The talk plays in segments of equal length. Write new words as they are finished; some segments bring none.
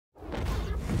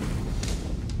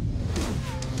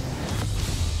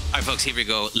Alright folks, here we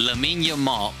go. Lamine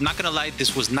Yamal. Not gonna lie,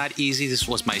 this was not easy. This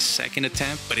was my second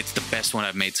attempt, but it's the best one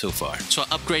I've made so far. So I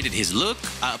upgraded his look,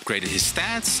 I upgraded his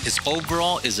stats. His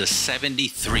overall is a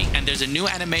 73. And there's a new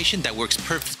animation that works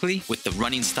perfectly with the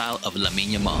running style of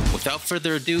Lamine Yamal. Without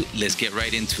further ado, let's get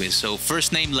right into it. So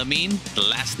first name Lamine, the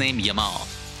last name Yamal.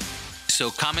 So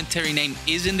commentary name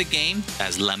is in the game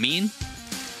as Lamine.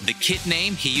 The kit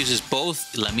name, he uses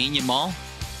both Lamine Yamal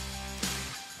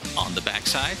on the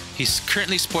backside. He's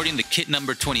currently sporting the kit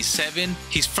number 27.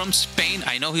 He's from Spain.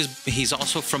 I know he's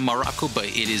also from Morocco, but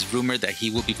it is rumored that he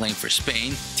will be playing for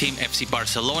Spain. Team FC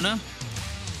Barcelona.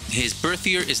 His birth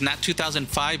year is not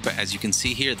 2005, but as you can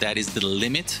see here, that is the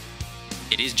limit.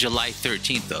 It is July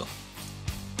 13th though.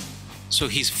 So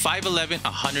he's 5'11",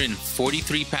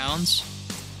 143 pounds.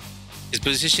 His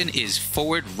position is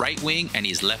forward right wing and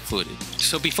he's left footed.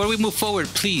 So before we move forward,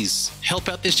 please help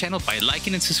out this channel by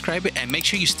liking and subscribing, and make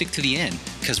sure you stick to the end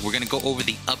because we're gonna go over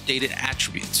the updated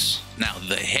attributes. Now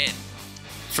the head.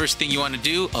 First thing you want to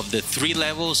do, of the 3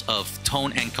 levels of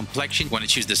tone and complexion, you want to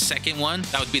choose the second one.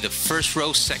 That would be the first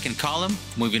row, second column.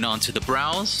 Moving on to the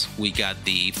brows, we got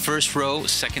the first row,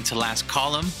 second to last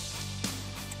column.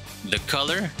 The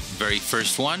color, very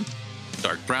first one,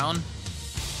 dark brown.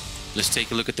 Let's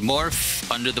take a look at the morph.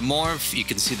 Under the morph, you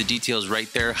can see the details right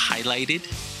there highlighted.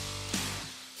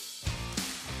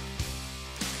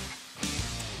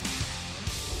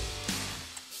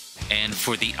 And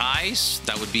for the eyes,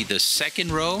 that would be the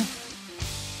second row.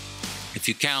 If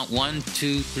you count 1,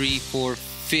 2, 3, 4,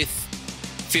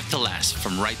 fifth to last,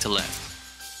 from right to left.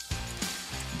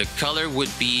 The color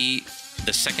would be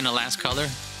the second to last color.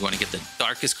 You want to get the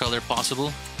darkest color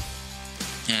possible.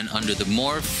 And under the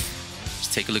morph,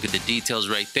 let's take a look at the details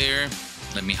right there.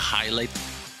 Let me highlight.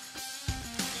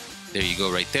 There you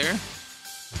go, right there.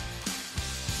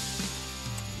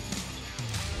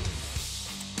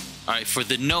 All right, for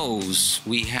the nose,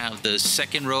 we have the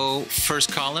second row,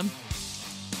 first column,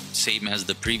 same as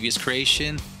the previous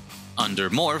creation. Under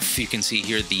morph, you can see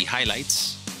here the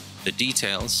highlights, the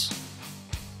details.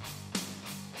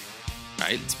 All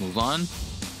right, let's move on.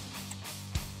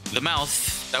 The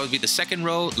mouth, that would be the second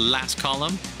row, last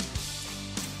column.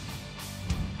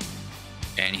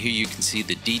 And here you can see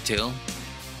the detail.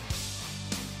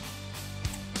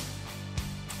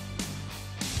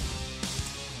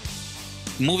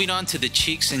 Moving on to the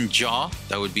cheeks and jaw,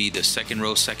 that would be the second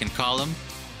row, second column.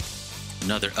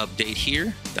 Another update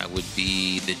here, that would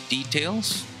be the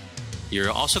details. You're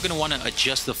also going to want to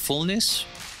adjust the fullness.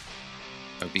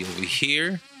 That would be over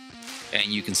here,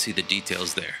 and you can see the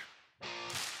details there.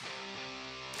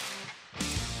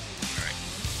 All right.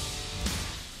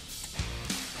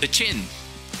 The chin,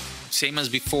 same as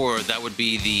before, that would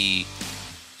be the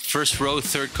first row,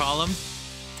 third column.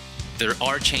 There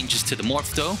are changes to the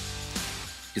morph though.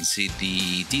 You can see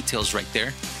the details right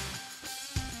there.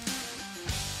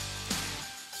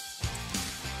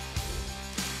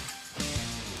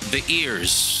 The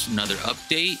ears, another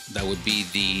update. That would be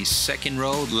the second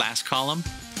row, last column.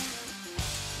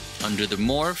 Under the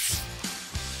morph,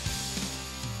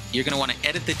 you're going to want to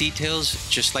edit the details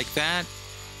just like that.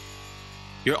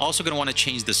 You're also going to want to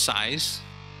change the size.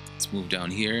 Let's move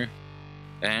down here.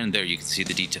 And there you can see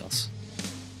the details.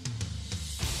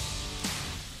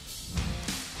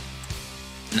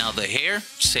 Now the hair,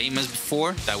 same as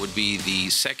before. That would be the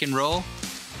second row.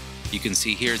 You can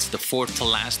see here it's the fourth to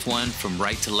last one from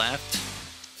right to left.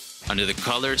 Under the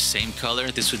color, same color.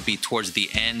 This would be towards the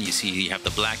end. You see you have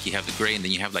the black, you have the gray, and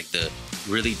then you have like the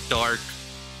really dark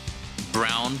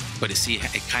brown. But you see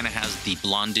it kind of has the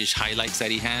blondish highlights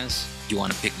that he has. You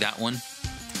want to pick that one.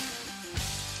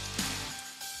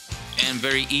 And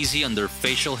very easy, under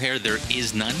facial hair, there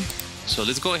is none. So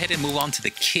let's go ahead and move on to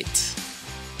the kit.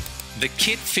 The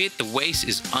kit fit, the waist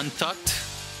is untucked.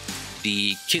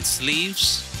 The kit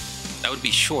sleeves, that would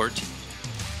be short.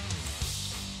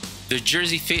 The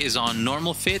jersey fit is on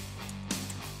normal fit.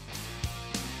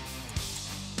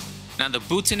 Now the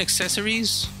boots and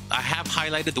accessories, I have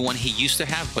highlighted the one he used to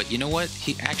have, but you know what?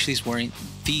 He actually is wearing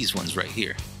these ones right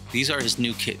here. These are his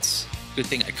new kits. Good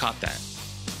thing I caught that.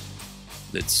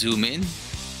 Let's zoom in.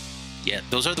 Yeah,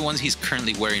 those are the ones he's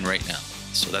currently wearing right now.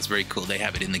 So that's very cool. They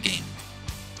have it in the game.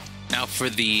 Now for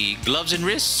the gloves and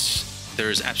wrists,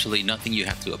 there's absolutely nothing you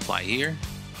have to apply here.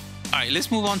 All right, let's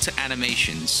move on to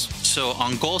animations. So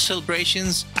on goal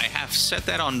celebrations, I have set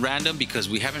that on random because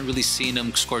we haven't really seen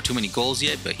him score too many goals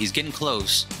yet, but he's getting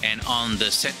close. And on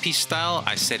the set piece style,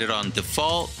 I set it on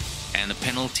default. And the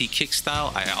penalty kick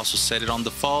style, I also set it on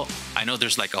default. I know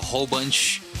there's like a whole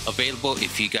bunch available.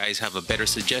 If you guys have a better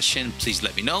suggestion, please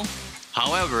let me know.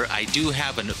 However, I do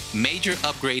have a major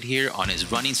upgrade here on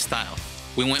his running style.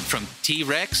 We went from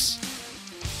T-Rex,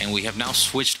 and we have now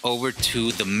switched over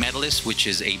to the Medalist, which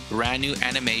is a brand new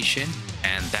animation,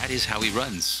 and that is how he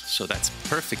runs. So that's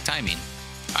perfect timing.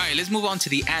 All right, let's move on to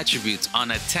the attributes.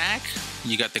 On attack,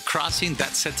 you got the crossing,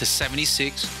 that's set to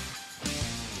 76.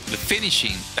 The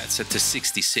finishing, that's set to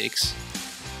 66.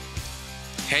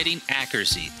 Heading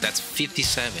accuracy, that's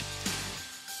 57.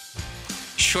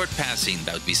 Short passing,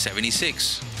 that would be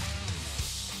 76.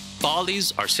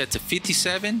 Volleys are set to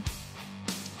 57.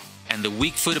 And the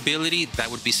weak foot ability, that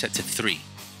would be set to 3.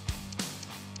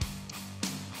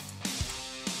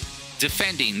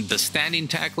 Defending, the standing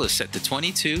tackle is set to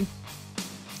 22.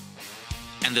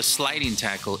 And the sliding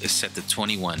tackle is set to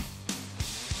 21.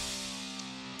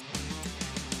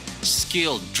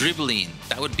 Skill, dribbling,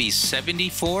 that would be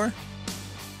 74.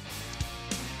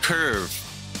 Curve,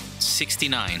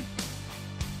 69.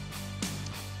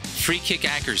 Free kick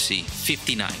accuracy,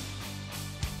 59.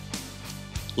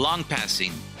 Long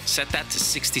passing, set that to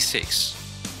 66.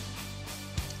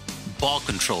 Ball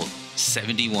control,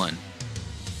 71.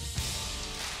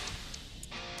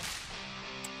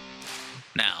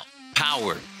 Now,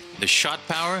 power. The shot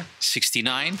power,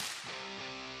 69.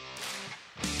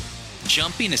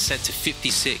 Jumping is set to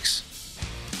 56.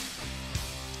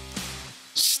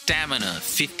 Stamina,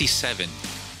 57.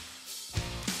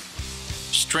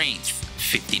 Strength,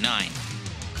 59.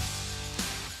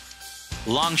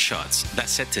 Long shots,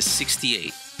 that's set to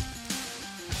 68.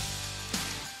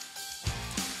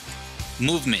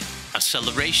 Movement,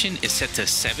 acceleration is set to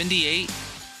 78.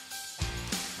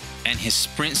 And his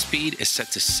sprint speed is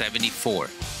set to 74.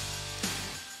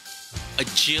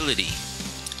 Agility,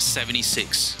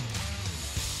 76.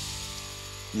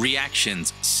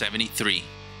 Reactions, 73.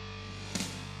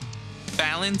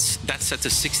 Balance, that's set to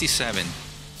 67.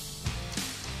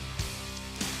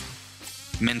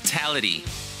 Mentality,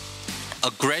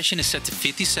 aggression is set to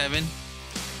 57.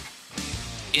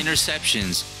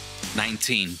 Interceptions,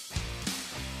 19.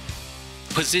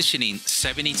 Positioning,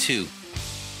 72.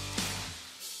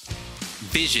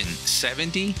 Vision,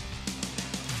 70.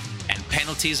 And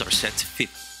penalties are set to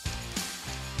 50.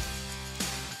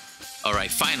 All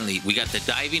right, finally, we got the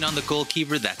diving on the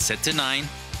goalkeeper, that's set to 9.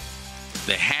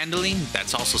 The handling,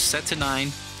 that's also set to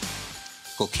 9.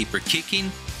 Goalkeeper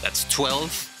kicking, that's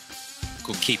 12.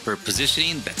 Goalkeeper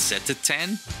positioning, that's set to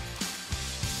 10.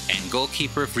 And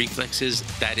goalkeeper reflexes,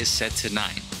 that is set to 9.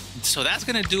 So that's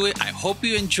gonna do it. I hope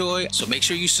you enjoy. So make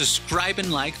sure you subscribe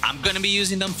and like. I'm gonna be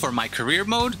using them for my career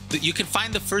mode. You can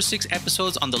find the first 6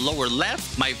 episodes on the lower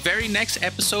left. My very next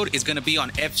episode is gonna be on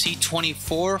FC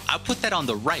 24. I'll put that on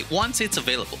the right once it's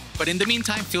available. But in the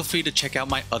meantime, feel free to check out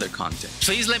my other content.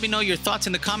 Please let me know your thoughts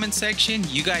in the comment section.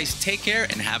 You guys take care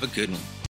and have a good one.